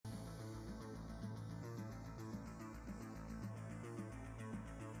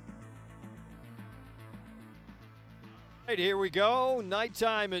right, here we go.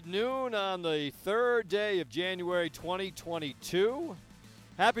 Nighttime at noon on the third day of January 2022.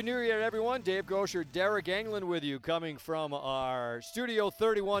 Happy New Year, everyone. Dave Goucher, Deryk, Engelland with you, coming from our Studio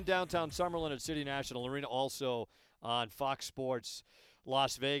 31 downtown Summerlin at City National Arena, also on Fox Sports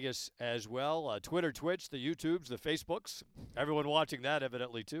Las Vegas as well. Twitter, Twitch, the YouTubes, the Facebooks. Everyone watching that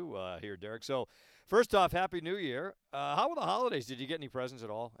evidently too here, Deryk. So first off, Happy New Year. How were the holidays? Did you get any presents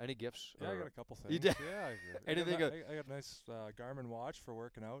at all? Any gifts? Yeah, I got a couple things. You did? Yeah. Anything? I got a nice Garmin watch for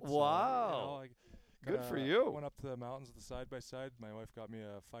working out. Wow. So, good for you. Went up to the mountains with the side-by-side. My wife got me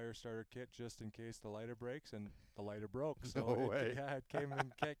a fire starter kit just in case the lighter breaks, and the lighter broke. So No way. It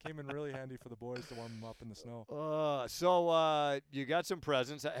came in really handy for the boys to warm them up in the snow. So you got some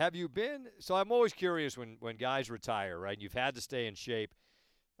presents. Have you been – so I'm always curious when guys retire, right? You've had to stay in shape,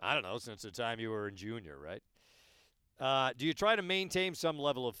 I don't know, since the time you were in junior, right? Do you try to maintain some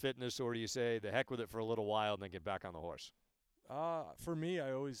level of fitness, or do you say the heck with it for a little while and then get back on the horse? For me,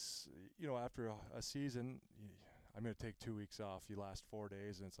 I always, after a season, I'm going to take 2 weeks off. You last 4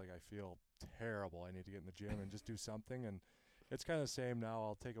 days, and it's like I feel terrible. I need to get in the gym and just do something. And it's kind of the same now.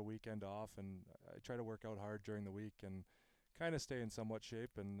 I'll take a weekend off, and I try to work out hard during the week and kind of stay in somewhat shape.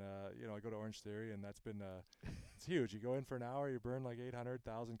 And, I go to Orange Theory, and that's been it's huge. You go in for an hour, you burn like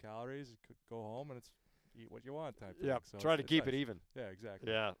 800,000 calories, you go home, and it's eat what you want type thing. Yeah, So try to keep nice. it even. Yeah,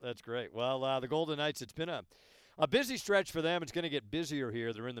 exactly. Yeah, that's great. Well, the Golden Knights, it's been a busy stretch for them. It's going to get busier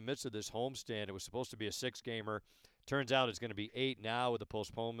here. They're in the midst of this homestand. It was supposed to be a 6-gamer. Turns out it's going to be 8 now with the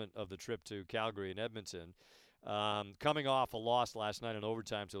postponement of the trip to Calgary and Edmonton. Coming off a loss last night in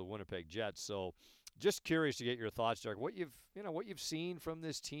overtime to the Winnipeg Jets. So just curious to get your thoughts, Deryk. What you've seen from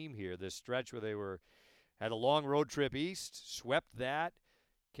this team here, this stretch where they had a long road trip east, swept that,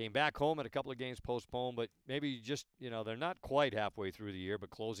 came back home at a couple of games postponed, but maybe just, they're not quite halfway through the year, but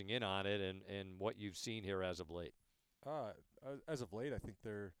closing in on it, and what you've seen here as of late. As of late, I think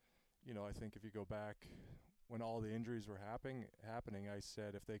they're, I think if you go back when all the injuries were happening, I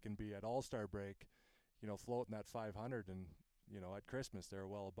said if they can be at All-Star break, floating that 500, and, at Christmas, they're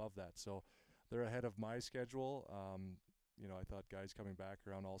well above that. So they're ahead of my schedule. I thought guys coming back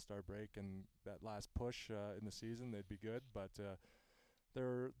around All-Star break and that last push in the season, they'd be good, but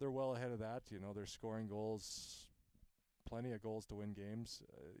they're well ahead of that. They're scoring goals, plenty of goals to win games.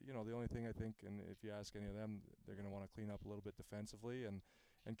 The only thing I think, and if you ask any of them, they're going to want to clean up a little bit defensively and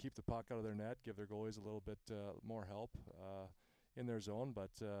keep the puck out of their net, give their goalies a little bit more help in their zone.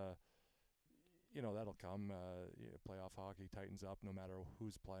 But, that'll come. Playoff hockey tightens up no matter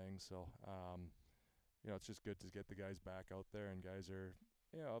who's playing. So, it's just good to get the guys back out there, and guys are,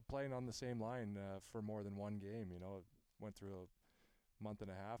 playing on the same line for more than one game. Went through a month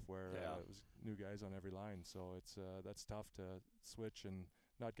and a half where it was new guys on every line, so it's that's tough to switch and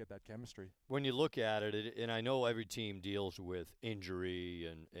not get that chemistry. When you look at it, and I know every team deals with injury,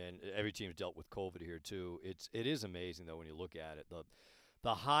 and every team's dealt with COVID here too. It is amazing though when you look at it,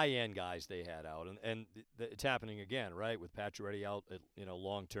 the high end guys they had out, and it's happening again, right? With Pacioretty out,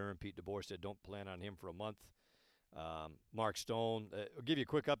 long term. Pete DeBoer said don't plan on him for a month. Mark Stone, I'll give you a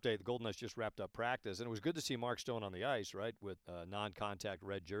quick update. The Golden Knights just wrapped up practice, and it was good to see Mark Stone on the ice, right, with a non-contact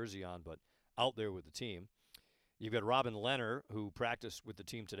red jersey on, but out there with the team. You've got Robin Lehner, who practiced with the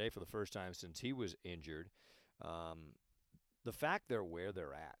team today for the first time since he was injured. The fact they're where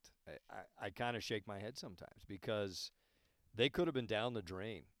they're at, I kind of shake my head sometimes, because they could have been down the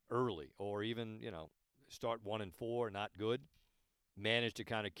drain early, or even, start 1-4, not good. Managed to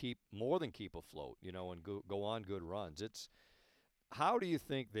kind of keep afloat, and go on good runs. How do you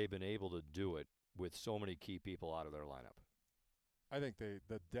think they've been able to do it with so many key people out of their lineup? I think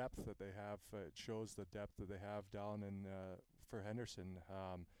the depth that they have, it shows the depth that they have down in for Henderson.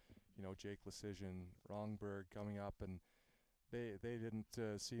 Jake Lecision, Rongberg coming up, and they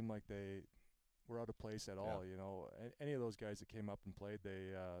didn't seem like they were out of place at all. Yeah. Any of those guys that came up and played,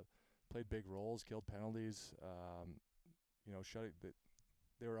 they played big roles, killed penalties.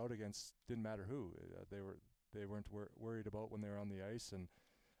 They were out against, didn't matter who. They weren't worried about when they were on the ice, and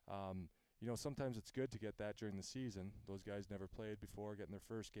sometimes it's good to get that during the season. Those guys never played before, getting their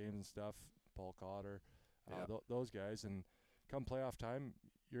first games and stuff. Paul Cotter, those guys, and come playoff time,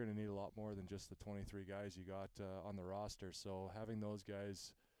 you're going to need a lot more than just the 23 guys you got on the roster. So having those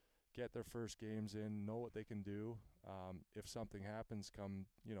guys get their first games in, know what they can do. If something happens come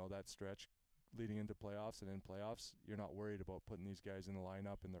that stretch leading into playoffs and in playoffs, you're not worried about putting these guys in the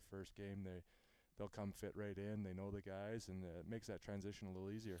lineup in their first game. They'll come fit right in. They know the guys, and it makes that transition a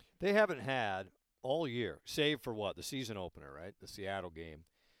little easier. They haven't had all year, save for the season opener, right? The Seattle game.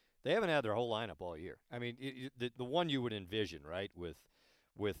 They haven't had their whole lineup all year. I mean, the one you would envision, right, with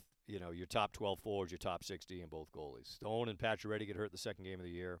your top 12 forwards, your top 60, and both goalies. Stone and Pacioretty get hurt the second game of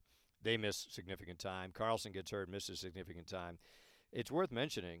the year. They miss significant time. Carlson gets hurt, misses significant time. It's worth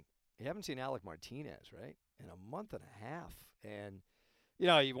mentioning, you haven't seen Alec Martinez, right, in a month and a half. And,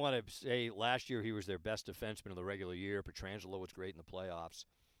 you want to say last year he was their best defenseman in the regular year. Pietrangelo was great in the playoffs.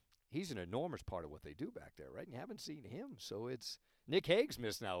 He's an enormous part of what they do back there, right? And you haven't seen him. So it's Nick Hague's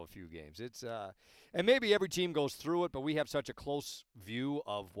missed now a few games. It's and maybe every team goes through it, but we have such a close view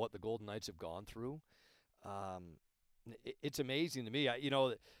of what the Golden Knights have gone through. It's amazing to me.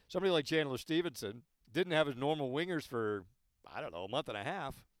 Somebody like Chandler Stevenson didn't have his normal wingers for, a month and a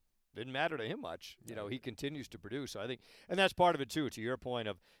half. Didn't matter to him much. He continues to produce. So I think, and that's part of it too, to your point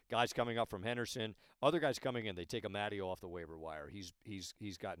of guys coming up from Henderson, other guys coming in, they take a Matteo off the waiver wire.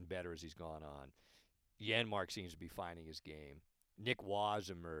 He's gotten better as he's gone on. Janmark seems to be finding his game. Nick Waz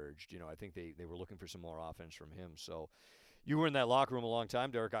emerged. I think they were looking for some more offense from him. So you were in that locker room a long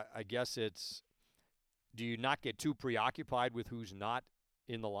time, Deryk. I guess do you not get too preoccupied with who's not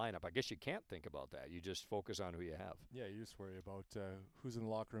in the lineup? I guess you can't think about that. You just focus on who you have. Yeah, you just worry about who's in the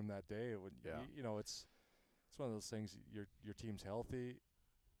locker room that day. It's one of those things. Your team's healthy,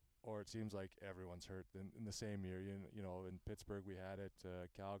 or it seems like everyone's hurt in the same year. In Pittsburgh we had it,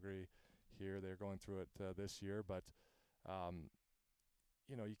 Calgary here they're going through it this year. But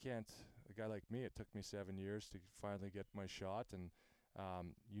you can't. A guy like me, it took me 7 years to finally get my shot, and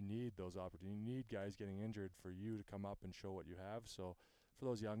you need those opportunities. You need guys getting injured for you to come up and show what you have. So for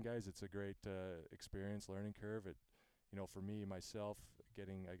those young guys, it's a great experience, learning curve. For me, myself,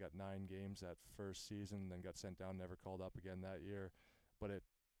 I got 9 games that first season, then got sent down, never called up again that year. But it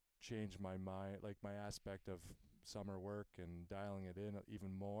changed my mind, like my aspect of summer work and dialing it in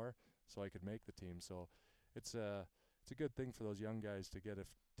even more so I could make the team. So it's a good thing for those young guys to get a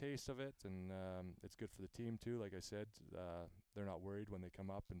taste of it, and it's good for the team too. Like I said, they're not worried when they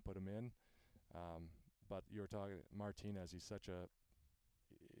come up and put them in. But you were talking Martinez. He's such a,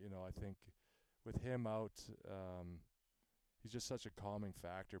 I think with him out, he's just such a calming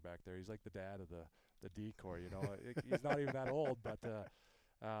factor back there. He's like the dad of the decor. He's not even that old, but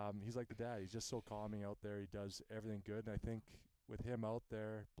he's like the dad. He's just so calming out there. He does everything good, and I think with him out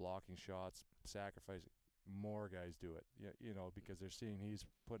there blocking shots, sacrificing, more guys do it. Because they're seeing he's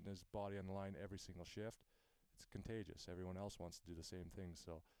putting his body on the line every single shift. It's contagious. Everyone else wants to do the same thing.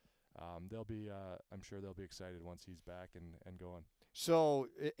 So they'll be, I'm sure they'll be excited once he's back and going. So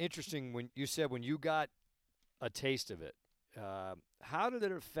interesting when you said when you got a taste of it, how did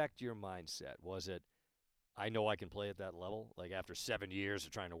it affect your mindset? Was it, I know I can play at that level? Like after 7 years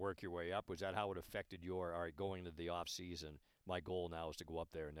of trying to work your way up, was that how it affected your, all right, going into the off season, my goal now is to go up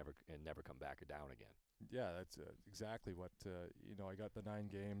there and never come back or down again? Yeah, that's exactly what, I got the 9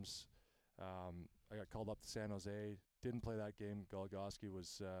 games. I got called up to San Jose. Didn't play that game. Goligoski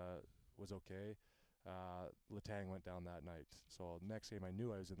was okay. Letang went down that night. So next game I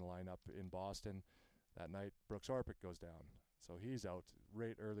knew I was in the lineup in Boston. That night Brooks Orpik goes down. So he's out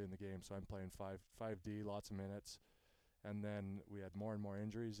right early in the game. So I'm playing 5D, lots of minutes. And then we had more and more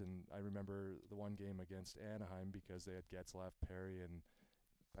injuries. And I remember the one game against Anaheim because they had Getzlaf, Perry, and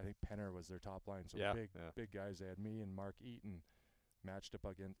I think Penner was their top line. So big guys. They had me and Mark Eaton matched up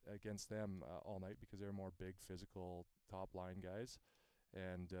against them all night because they were more big, physical, top line guys.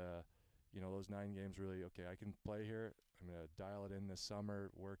 And, those 9 games really, okay, I can play here. I'm going to dial it in this summer,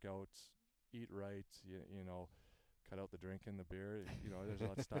 work out, eat right, cut out the drinking, the beer. There's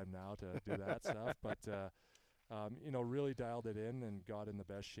lots of time now to do that stuff. But, really dialed it in and got in the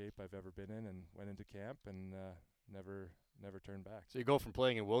best shape I've ever been in and went into camp and never turned back. So you go from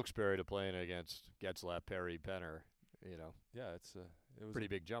playing in Wilkes-Barre to playing against Getzlaf, Perry, Penner, Yeah, it was pretty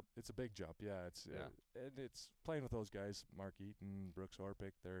big jump. It's a big jump, yeah. And it's playing with those guys, Mark Eaton, Brooks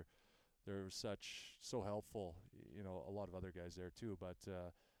Orpik. They're so helpful. A lot of other guys there too, but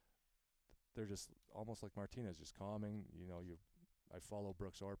they're just almost like Martinez, just calming. I follow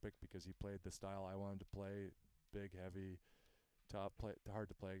Brooks Orpik because he played the style I wanted to play, big, heavy, tough, hard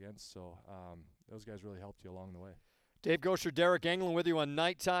to play against. So those guys really helped you along the way. Dave Goucher, Deryk Engelland with you on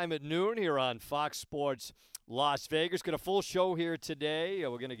Nighttime at Noon here on Fox Sports Las Vegas. Got a full show here today.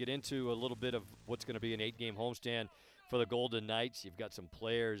 We're going to get into a little bit of what's going to be an 8-game homestand for the Golden Knights. You've got some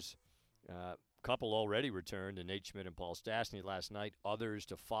players, couple already returned, and Nate Schmidt and Paul Stastny last night. Others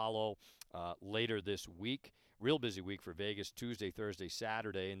to follow later this week. Real busy week for Vegas, Tuesday, Thursday,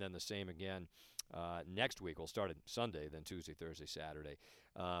 Saturday, and then the same again next week. We'll start on Sunday, then Tuesday, Thursday, Saturday.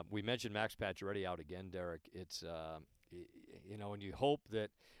 We mentioned Max Pacioretty out again, Deryk. It's, and you hope that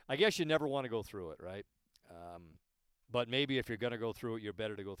 – I guess you never want to go through it, right? But maybe if you're going to go through it, you're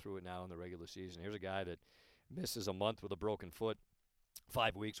better to go through it now in the regular season. Here's a guy that misses a month with a broken foot.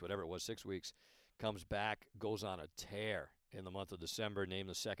 5 weeks, whatever it was, 6 weeks, comes back, goes on a tear in the month of December, named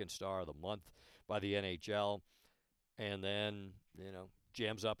the second star of the month by the NHL, and then,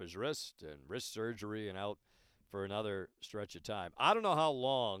 jams up his wrist and wrist surgery and out for another stretch of time. I don't know how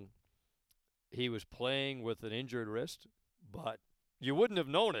long he was playing with an injured wrist, but you wouldn't have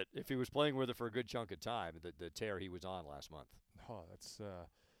known it if he was playing with it for a good chunk of time, the tear he was on last month. Oh, it's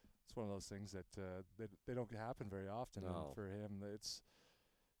one of those things that they don't happen very often. No. And for him, it's,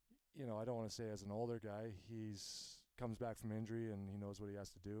 I don't want to say as an older guy, he's comes back from injury and he knows what he has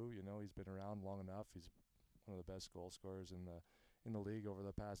to do. He's been around long enough. He's one of the best goal scorers in the league over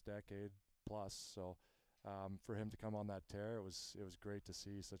the past decade plus. So for him to come on that tear, it was great to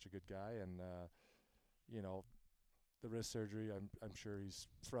see such a good guy. And the wrist surgery, I'm sure he's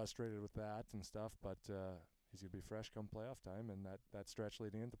frustrated with that and stuff, but he's gonna be fresh come playoff time, and that stretch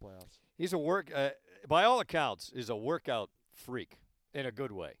leading into playoffs. He's by all accounts, is a workout freak in a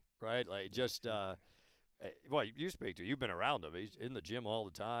good way, right? Like just well, you speak to. You've been around him. He's in the gym all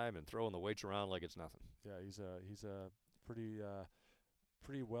the time and throwing the weights around like it's nothing. Yeah, he's a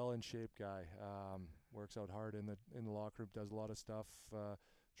pretty well in shape guy. Works out hard in the locker room. Does a lot of stuff,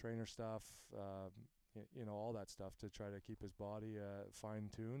 trainer stuff. All that stuff to try to keep his body fine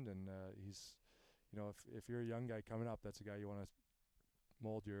tuned. And he's, if you're a young guy coming up, that's a guy you want to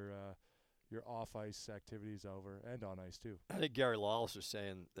mold your off ice activities over, and on ice too. I think Gary Lawless was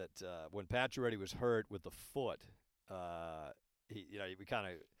saying that when Pacioretty was hurt with the foot, we kind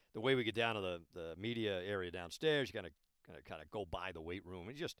of, the way we get down to the media area downstairs, you kind of go by the weight room.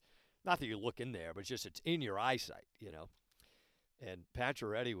 It's just not that you look in there, but it's in your eyesight, And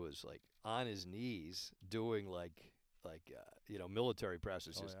Pacioretty was like on his knees doing like military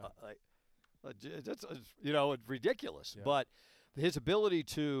presses. That's ridiculous. Yeah. But his ability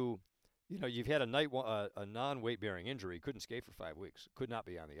to, you've had a non-weight bearing injury, couldn't skate for 5 weeks, could not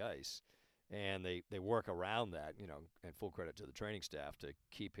be on the ice, and they work around that, and full credit to the training staff to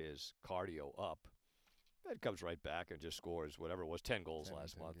keep his cardio up. It comes right back and just scores whatever it was, 10 goals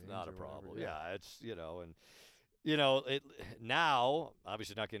last month, not a problem. Whatever, yeah, it's it now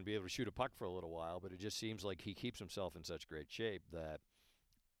obviously not going to be able to shoot a puck for a little while, but it just seems like he keeps himself in such great shape that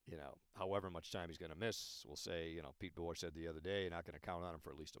however much time he's going to miss, we'll say, Pete Boer said the other day, not going to count on him for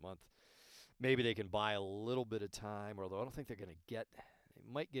at least a month. Maybe they can buy a little bit of time, although I don't think they're going to get. They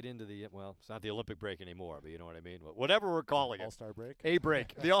might get into it's not the Olympic break anymore, but you know what I mean. Whatever we're calling it, All-Star break, a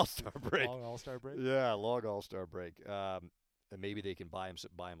break, the All-Star break, long All-Star break. Yeah, long All-Star break. And maybe they can buy him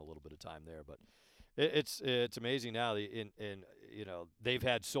a little bit of time there, but it's amazing now. They've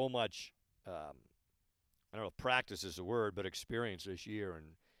had so much. I don't know if practice is the word, but experience this year and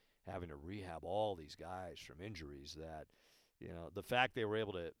having to rehab all these guys from injuries that, the fact they were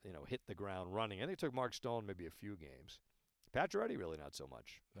able to, hit the ground running. And they took Mark Stone maybe a few games. Pacioretty really not so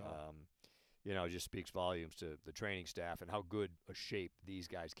much. No. It just speaks volumes to the training staff and how good a shape these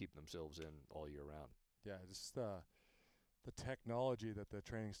guys keep themselves in all year round. Yeah, just the technology that the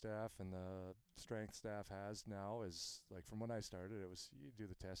training staff and the strength staff has now is, like, from when I started, it was you do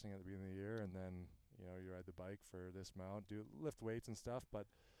the testing at the beginning of the year, and then, you ride the bike for this amount, lift weights and stuff, but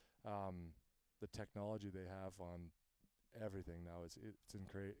the technology they have on everything now it's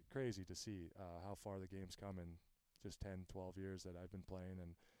crazy to see how far the game's come in just 10, 12 years that I've been playing.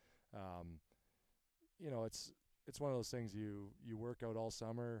 And it's one of those things, you work out all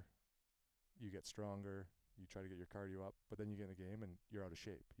summer, you get stronger, you try to get your cardio up, but then you get in a game and you're out of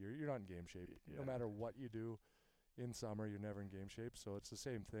shape. You're not in game shape. Yeah. No matter what you do in summer, you're never in game shape. So it's the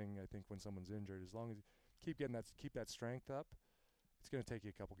same thing, I think, when someone's injured. As long as you keep that strength up, it's going to take you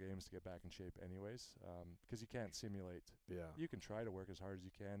a couple games to get back in shape anyways, because you can't simulate. Yeah. You can try to work as hard as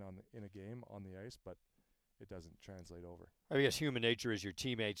you can in a game on the ice, but it doesn't translate over. I guess human nature is your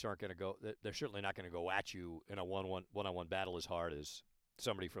teammates aren't going to go. They're certainly not going to go at you in a one-on-one battle as hard as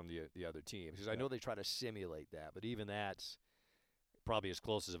somebody from the other team. Because I know they try to simulate that, but even that's probably as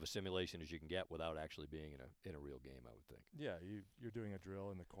close as of a simulation as you can get without actually being in a real game, I would think. Yeah, you're doing a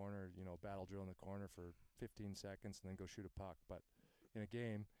drill in the corner, battle drill in the corner for 15 seconds and then go shoot a puck. But in a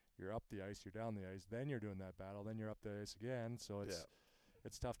game, you're up the ice, you're down the ice, then you're doing that battle, then you're up the ice again. So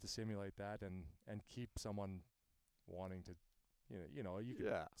it's tough to simulate that and keep someone wanting to, you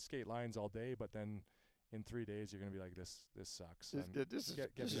can skate lines all day, but then in 3 days you're going to be like, this sucks. Get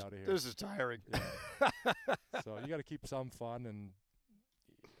me out of here. This is tiring. Yeah. So you got to keep some fun, and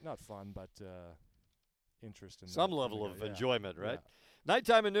not fun, but interest in some that level kind of guy. enjoyment, right? Yeah.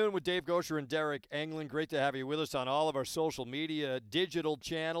 Nighttime at noon with Dave Goucher and Deryk Engelland. Great to have you with us on all of our social media, digital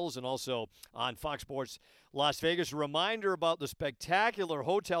channels, and also on Fox Sports Las Vegas. A reminder about the spectacular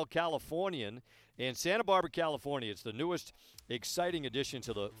Hotel Californian in Santa Barbara, California. It's the newest, exciting addition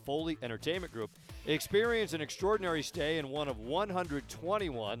to the Foley Entertainment Group. Experience an extraordinary stay in one of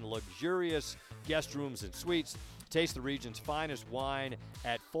 121 luxurious guest rooms and suites. Taste the region's finest wine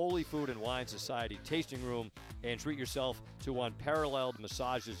at Foley Food and Wine Society Tasting Room, and treat yourself to unparalleled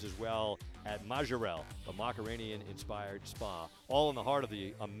massages as well at Majorelle, the Macaronian-inspired spa, all in the heart of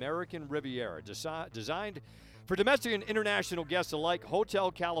the American Riviera. Designed for domestic and international guests alike, Hotel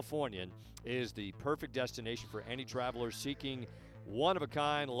Californian is the perfect destination for any traveler seeking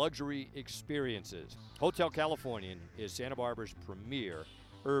one-of-a-kind luxury experiences. Hotel Californian is Santa Barbara's premier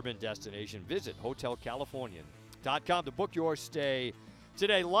urban destination. Visit hotelcalifornian.com to book your stay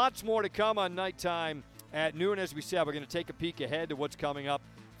today. Lots more to come on Nighttime at noon. As we said, we're going to take a peek ahead to what's coming up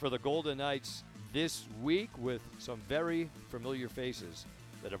for the Golden Knights this week with some very familiar faces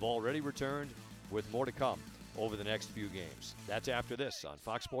that have already returned, with more to come over the next few games. That's after this on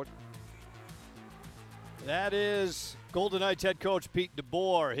Fox Sports. That is Golden Knights head coach Pete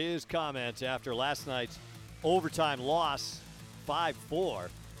DeBoer, his comments after last night's overtime loss, 5-4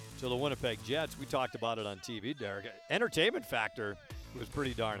 to the Winnipeg Jets. We talked about it on TV, Deryk. Entertainment factor was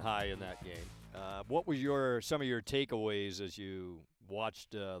pretty darn high in that game. What was some of your takeaways as you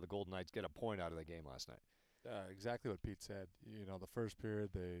watched the Golden Knights get a point out of the game last night? Exactly what Pete said. You know, the first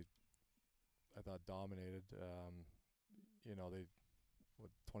period I thought dominated. They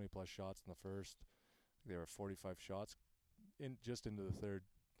 20+ shots in the first. There were 45 shots into the third,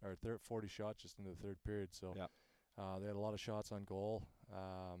 or 40 shots just into the third period. So yep. They had a lot of shots on goal.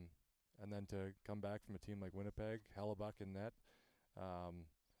 And then to come back from a team like Winnipeg, Hellebuck in net,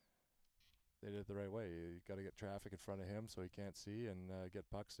 they did it the right way. You got to get traffic in front of him so he can't see and get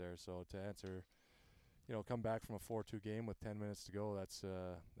pucks there. So to answer, come back from a 4-2 game with 10 minutes to go, that's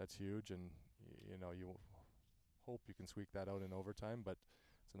huge. And, you hope you can squeak that out in overtime, but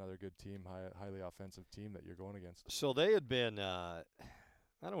it's another good team, highly offensive team that you're going against. So they had been, I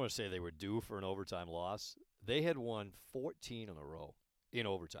don't want to say they were due for an overtime loss. They had won 14 in a row in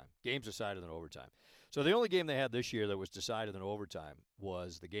overtime. Games decided in overtime. So the only game they had this year that was decided in overtime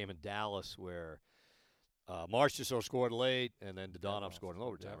was the game in Dallas where Marchessault scored late and then Dodonov scored in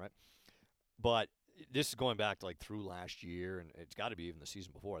overtime, right? But this is going back to through last year, and it's got to be even the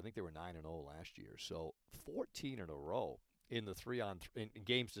season before. I think they were 9-0 last year. So 14 in a row in the in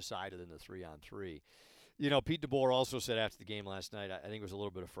games decided in the 3-on-3. Pete DeBoer also said after the game last night, I think it was a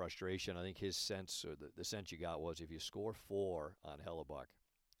little bit of frustration. I think his sense, or the sense you got, was if you score 4 on Hellebuck,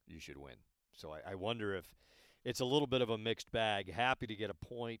 you should win. So I wonder if it's a little bit of a mixed bag. Happy to get a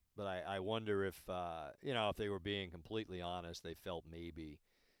point, but I wonder if, if they were being completely honest, they felt maybe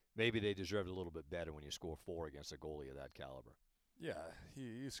they deserved a little bit better when you score 4 against a goalie of that caliber. Yeah,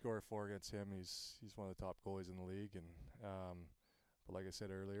 you score 4 against him. He's one of the top goalies in the league, and but like I said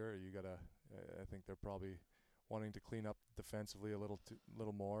earlier, you gotta. I think they're probably wanting to clean up defensively a little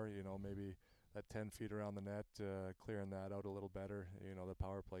more. Maybe that 10 feet around the net, clearing that out a little better. The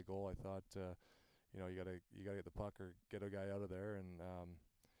power play goal. I thought, you gotta get the puck or get a guy out of there, and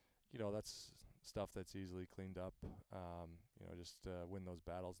that's stuff that's easily cleaned up. Just win those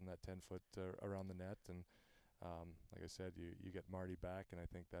battles in that 10-foot around the net, and like I said, you get Marty back, and I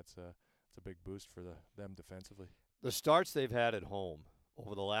think it's a big boost for them defensively. The starts they've had at home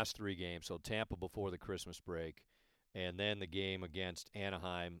over the last 3 games, so Tampa before the Christmas break, and then the game against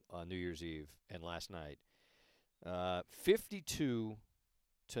Anaheim on New Year's Eve and last night, 52-19.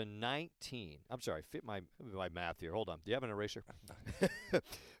 I'm sorry, my math here. Hold on. Do you have an eraser?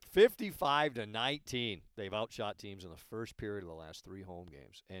 55-19. They've outshot teams in the first period of the last 3 home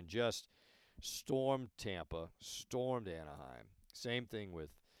games, and just stormed Tampa, stormed Anaheim. Same thing with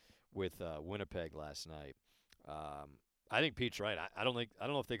Winnipeg last night. I think Pete's right. I don't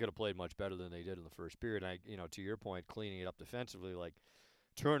know if they could have played much better than they did in the first period. To your point, cleaning it up defensively, like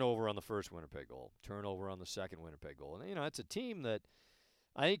turnover on the first Winnipeg goal, turnover on the second Winnipeg goal, and it's a team that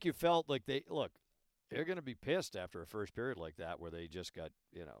I think you felt like they're going to be pissed after a first period like that, where they just got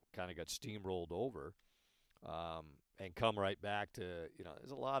kind of got steamrolled over, and come right back to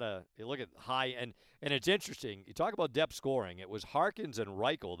there's a lot of you look at high and it's interesting. You talk about depth scoring. It was Harkins and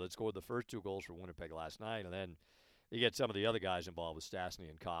Reichel that scored the first 2 goals for Winnipeg last night, and then you get some of the other guys involved with Stastny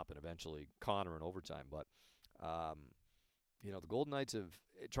and Kopp, and eventually Connor in overtime. But, the Golden Knights have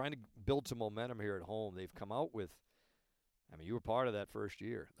trying to build some momentum here at home. They've come out with, you were part of that first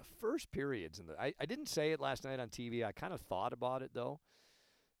year. The first periods, I didn't say it last night on TV. I kind of thought about it, though.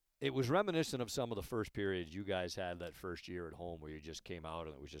 it was reminiscent of some of the first periods you guys had that first year at home, where you just came out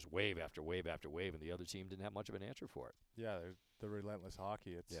and it was just wave after wave after wave, and the other team didn't have much of an answer for it. Yeah, the relentless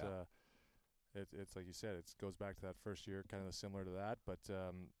hockey. It's it's like you said, it goes back to that first year, kind of similar to that. But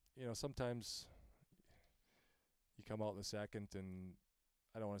sometimes you come out in the second, and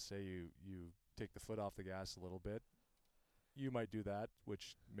I don't want to say you take the foot off the gas a little bit. You might do that,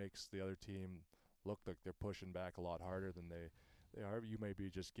 which makes the other team look like they're pushing back a lot harder than they are. You may be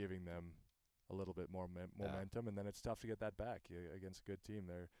just giving them a little bit more momentum, and then it's tough to get that back against a good team.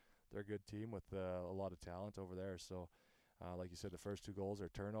 They're a good team with a lot of talent over there. So, like you said, the first 2 goals are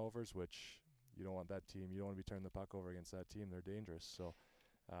turnovers, which you don't want that team. You don't want to be turning the puck over against that team. They're dangerous. So,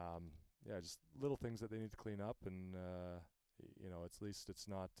 just little things that they need to clean up, and at least it's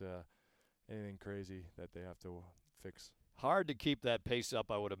not anything crazy that they have to fix. Hard to keep that pace up,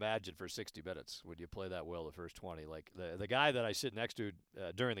 I would imagine, for 60 minutes when you play that well the first 20. Like the guy that I sit next to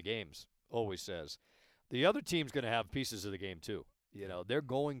during the games always says, the other team's going to have pieces of the game too. They're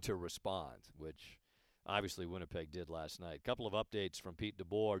going to respond, which obviously Winnipeg did last night. A couple of updates from Pete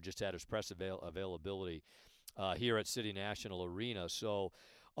DeBoer. Just had his press availability here at City National Arena. So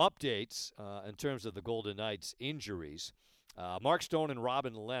updates in terms of the Golden Knights injuries. Mark Stone and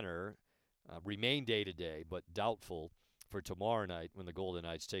Robin Lehner remain day-to-day, but doubtful for tomorrow night when the Golden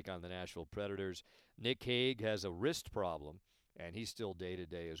Knights take on the Nashville Predators. Nick Hague has a wrist problem, and he's still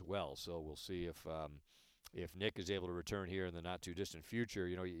day-to-day as well. So we'll see if Nick is able to return here in the not-too-distant future.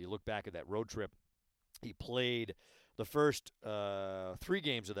 You look back at that road trip. He played the first 3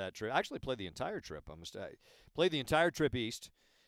 games of that trip. Actually played the entire trip. Played the entire trip east.